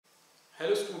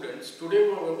Hello students, today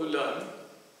we are going to learn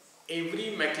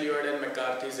Avery, MacLeod and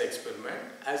McCarthy's experiment.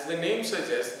 As the name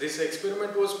suggests, this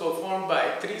experiment was performed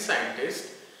by three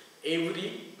scientists,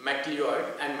 Avery, MacLeod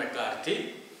and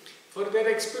McCarthy. For their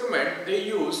experiment, they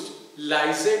used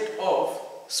lysate of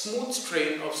smooth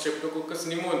strain of Streptococcus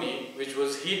pneumoniae, which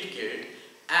was heat killed,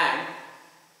 and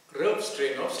rough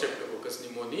strain of Streptococcus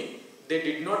pneumoniae. They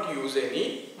did not use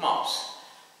any mouse.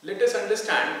 Let us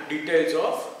understand details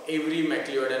of Avery,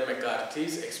 MacLeod and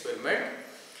McCarthy's experiment.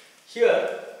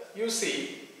 Here you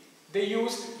see they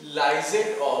used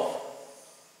lysate of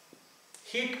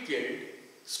heat killed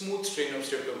smooth strain of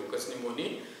Streptococcus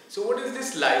pneumoniae. So what is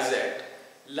this lysate?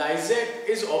 Lysate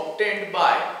is obtained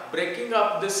by breaking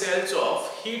up the cells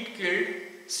of heat killed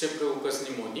Streptococcus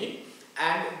pneumoniae,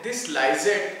 and this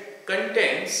lysate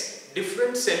contains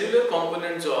different cellular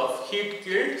components of heat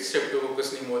killed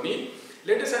Streptococcus pneumoniae.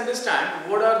 Let us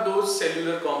understand what are those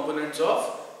cellular components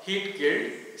of heat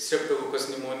killed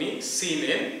Streptococcus pneumoniae seen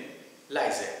in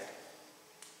lysate.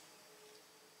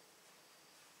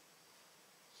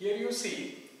 Here you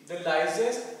see the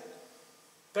lysate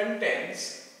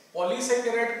contains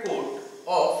polysaccharide coat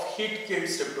of heat killed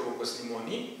Streptococcus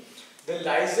pneumoniae. The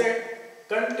lysate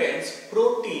contains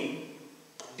protein,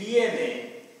 DNA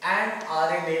and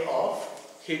RNA of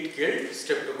heat killed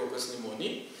Streptococcus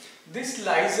pneumoniae. This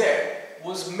lysate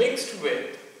was mixed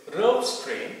with rough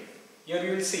strain. Here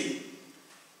you will see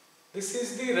this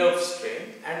is the rough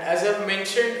strain, and as I have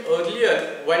mentioned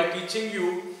earlier while teaching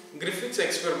you Griffith's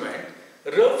experiment,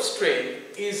 rough strain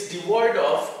is devoid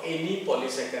of any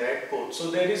polysaccharide coat.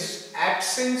 So there is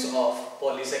absence of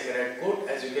polysaccharide coat,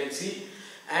 as you can see,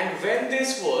 and when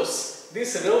this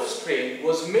rough strain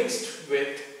was mixed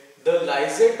with the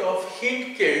lysate of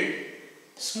heat killed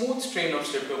smooth strain of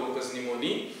Streptococcus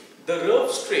pneumoniae, the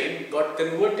rough strain got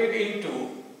converted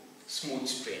into smooth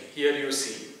strain. Here you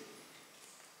see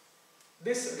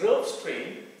this rough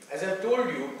strain, as I have told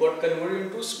you, got converted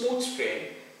into smooth strain.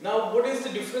 Now what is the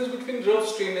difference between rough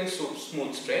strain and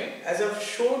smooth strain? As I have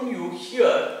shown you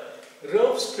here,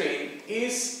 rough strain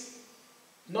is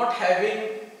not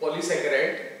having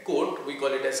polysaccharide coat, we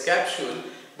call it as capsule,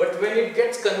 but when it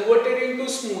gets converted into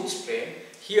smooth strain,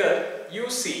 here you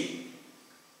see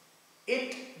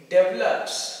it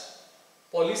develops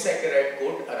polysaccharide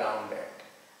coat around it,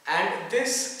 and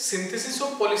this synthesis of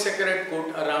polysaccharide coat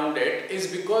around it is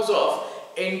because of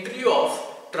entry of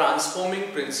transforming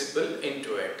principle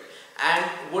into it. And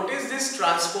what is this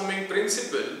transforming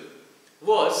principle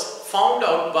was found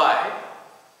out by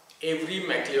Avery,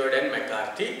 MacLeod and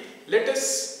McCarthy. Let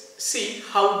us see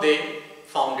how they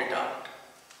found it out.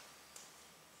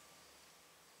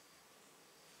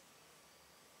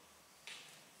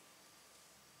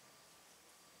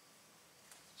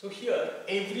 So here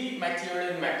Avery,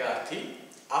 MacLeod and McCarthy,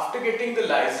 after getting the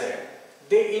lysate,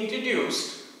 they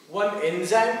introduced one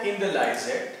enzyme in the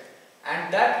lysate,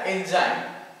 and that enzyme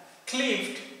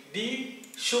cleaved the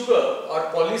sugar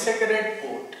or polysaccharide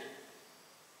coat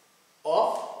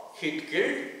of heat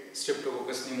killed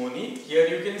Streptococcus pneumoniae. Here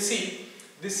you can see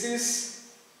this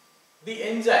is the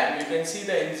enzyme. You can see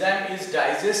the enzyme is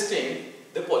digesting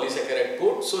the polysaccharide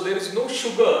coat. So there is no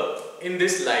sugar in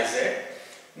this lysate.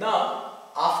 Now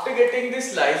after getting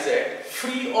this lysate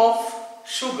free of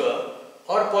sugar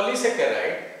or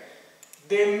polysaccharide,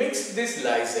 they mixed this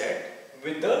lysate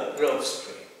with the rough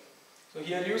strain. So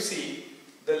here you see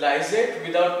the lysate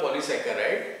without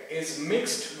polysaccharide is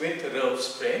mixed with rough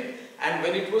strain, and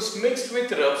when it was mixed with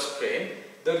rough strain,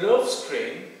 the rough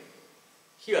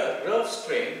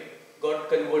strain got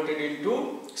converted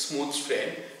into smooth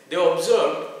strain. They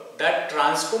observed that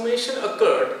transformation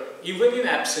occurred even in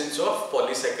absence of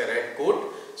polysaccharide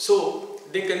coat. So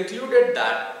they concluded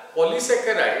that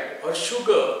polysaccharide or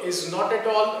sugar is not at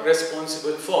all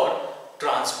responsible for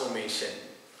transformation.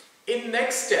 In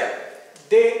next step,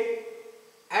 they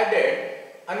added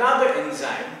another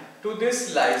enzyme to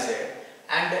this lysate,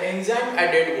 and the enzyme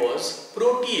added was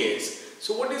protease.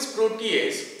 So what is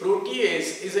protease?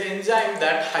 Protease is an enzyme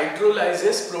that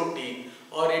hydrolyzes protein,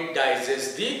 or it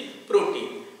digests the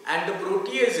protein. And the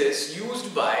proteases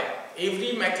used by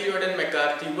Avery, MacLeod and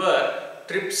McCarthy were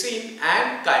trypsin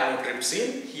and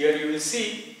chymotrypsin. Here you will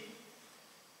see.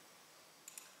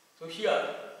 So here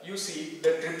you see the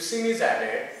trypsin is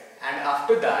added, and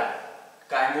after that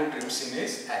chymotrypsin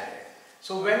is added.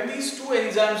 So when these two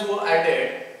enzymes were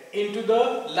added into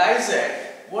the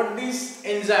lysate, what this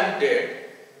enzyme did,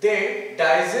 they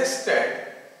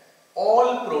digested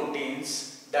all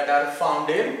proteins that are found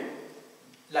in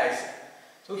lysate.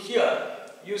 So here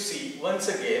you see once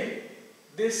again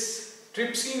this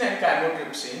trypsin and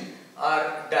chymotrypsin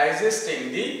are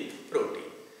digesting the protein.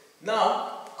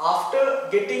 Now after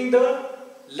getting the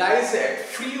lysate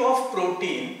free of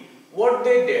protein, what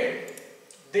they did,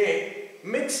 they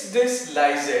mixed this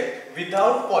lysate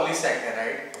without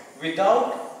polysaccharide,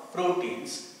 without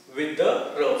proteins, with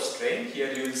the rough strain.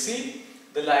 Here you will see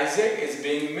the lysate is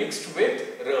being mixed with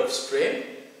rough strain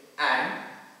and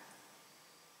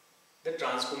the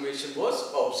transformation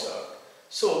was observed.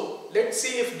 So let's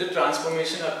see if the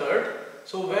transformation occurred.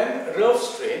 So when rough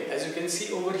strain, as you can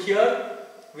see over here,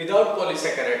 without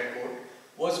polysaccharide coat,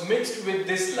 was mixed with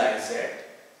this lysate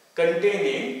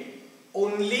containing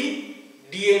only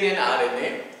DNA and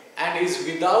RNA and is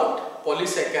without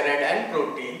polysaccharide and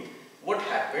protein, what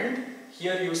happened?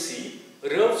 Here you see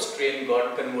rough strain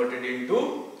got converted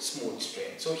into smooth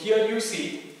strain. So here you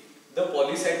see the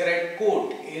polysaccharide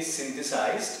coat is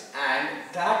synthesized, and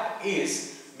that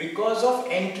is because of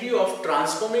entry of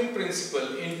transforming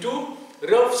principle into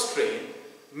rough strain,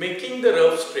 making the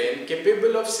rough strain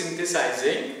capable of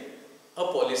synthesizing a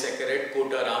polysaccharide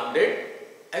coat around it,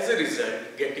 as a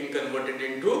result getting converted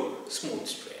into smooth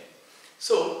strain.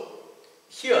 So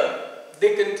here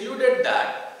they concluded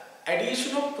that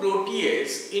addition of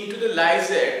protease into the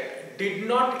lysate did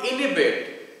not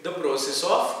inhibit the process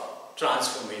of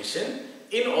transformation.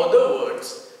 In other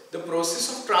words, the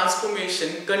process of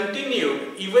transformation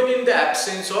continued even in the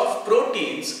absence of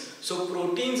proteins. So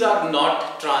proteins are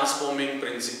not transforming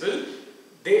principle,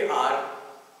 they are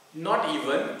not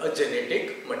even a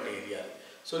genetic material.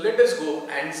 So let us go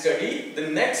and study the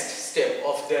next step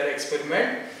of their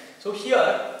experiment. So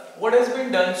here what has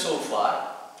been done so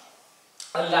far,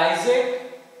 a lysate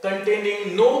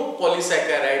containing no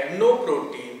polysaccharide, no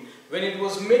protein, when it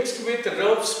was mixed with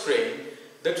rough strain,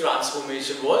 the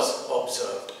transformation was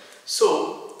observed.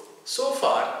 So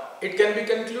far it can be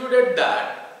concluded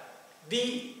that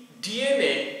the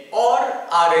DNA or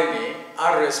RNA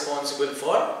are responsible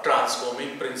for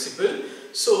transforming principle.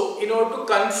 So in order to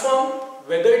confirm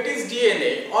whether it is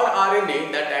DNA or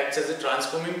RNA that acts as a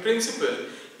transforming principle,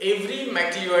 every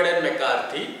MacLeod and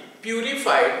McCarthy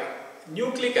purified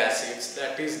nucleic acids,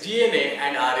 that is DNA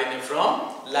and RNA, from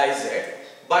lysate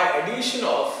by addition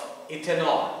of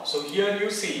ethanol. So here you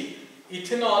see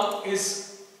ethanol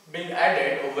is being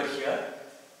added over here,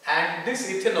 and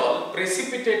this ethanol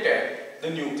precipitated the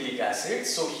nucleic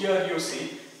acids. So here you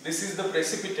see this is the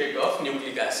precipitate of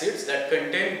nucleic acids that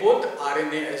contain both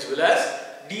RNA as well as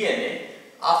DNA.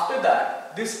 After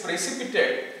that, this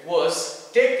precipitate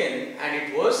was taken and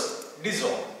it was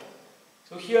dissolved.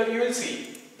 So here you will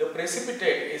see the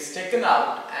precipitate is taken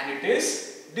out and it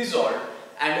is dissolved,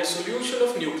 and a solution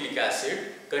of nucleic acid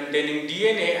containing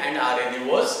DNA and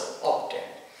RNA was obtained.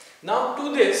 Now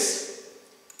to this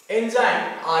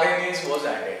enzyme RNase was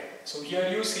added. So here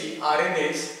you see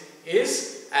RNase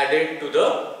is added to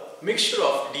the mixture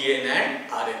of DNA and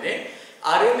RNA.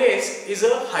 RNase is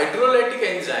a hydrolytic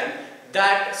enzyme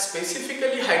that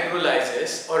specifically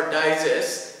hydrolyzes or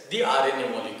digests the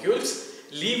RNA molecules,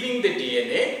 leaving the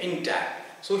DNA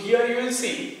intact. So here you will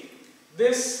see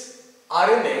this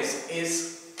RNase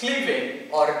is cleaving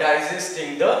or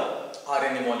digesting the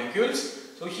RNA molecules.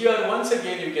 So here once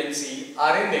again you can see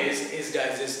RNase is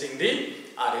digesting the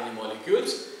RNA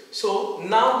molecules. So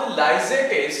now the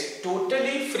lysate is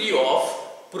totally free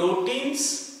of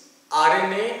proteins,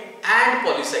 RNA and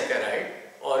polysaccharide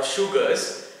or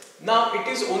sugars. Now it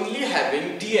is only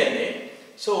having DNA.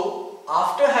 So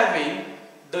after having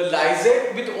the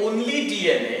lysate with only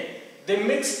DNA, they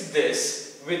mixed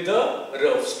this with the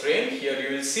rough strain. Here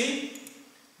you will see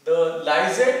the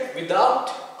lysate without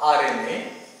RNA,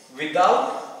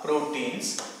 without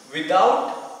proteins,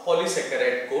 without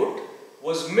polysaccharide coat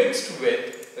was mixed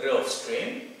with rough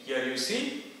strain. Here you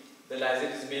see the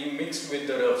lysate is being mixed with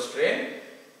the rough strain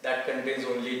that contains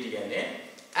only DNA,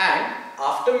 and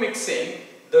after mixing,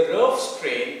 the rough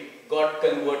strain got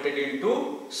converted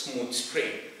into smooth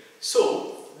strain.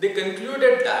 So they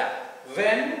concluded that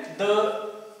when the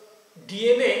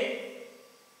DNA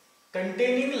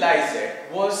containing lysate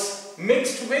was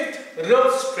mixed with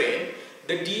rough strain,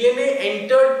 the DNA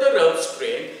entered the rough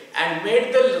strain and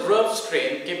made the rough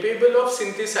strain capable of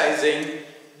synthesizing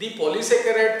the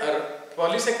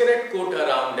polysaccharide coat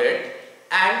around it,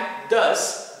 and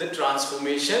thus the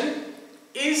transformation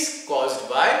is caused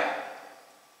by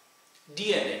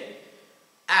DNA,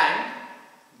 and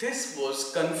this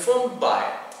was confirmed by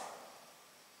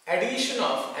addition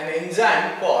of an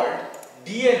enzyme called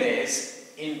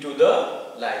DNase into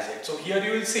the lysate. So here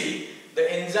you will see the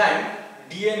enzyme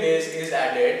DNase is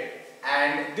added,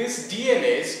 and this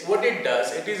DNase, what it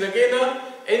does, it is again an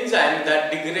enzyme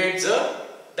that degrades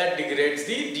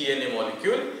the DNA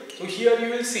molecule. So here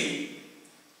you will see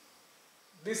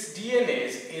this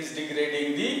DNase is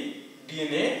degrading the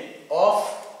DNA of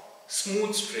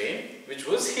smooth strain which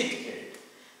was heat killed.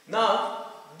 Now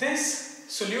this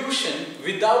solution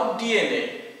without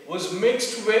DNA was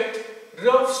mixed with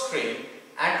rough strain,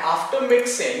 and after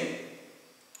mixing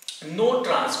no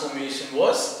transformation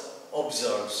was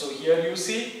observed. So here you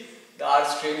see the R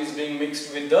strain is being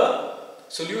mixed with the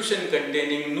solution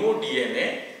containing no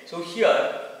DNA. So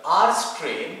here R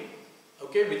strain,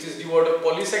 okay, which is devoid of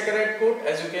polysaccharide coat,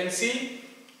 as you can see,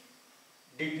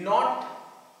 did not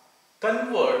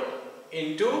convert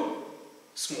into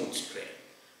smooth strain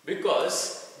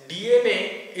because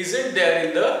DNA isn't there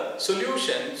in the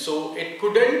solution, so it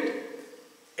couldn't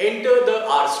enter the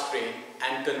R strain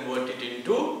and convert it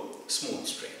into smooth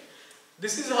strain.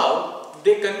 This is how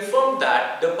they confirm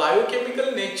that the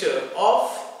biochemical nature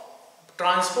of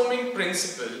transforming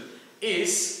principle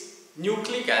is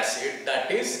nucleic acid, that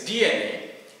is DNA,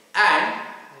 and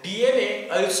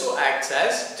DNA also acts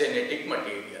as genetic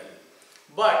material.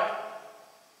 But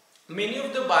many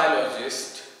of the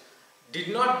biologists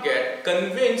did not get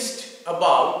convinced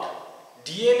about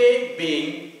DNA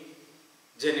being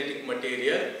genetic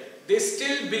material. They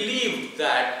still believed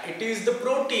that it is the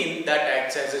protein that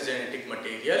acts as a genetic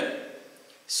material.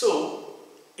 So,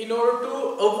 in order to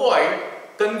avoid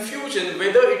confusion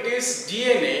whether it is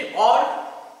DNA or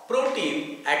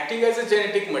protein acting as a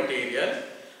genetic material,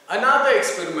 another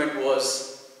experiment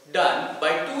was done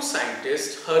by two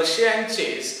scientists, Hershey and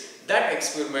Chase. That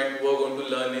experiment we are going to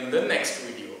learn in the next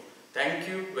video. Thank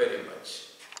you very much.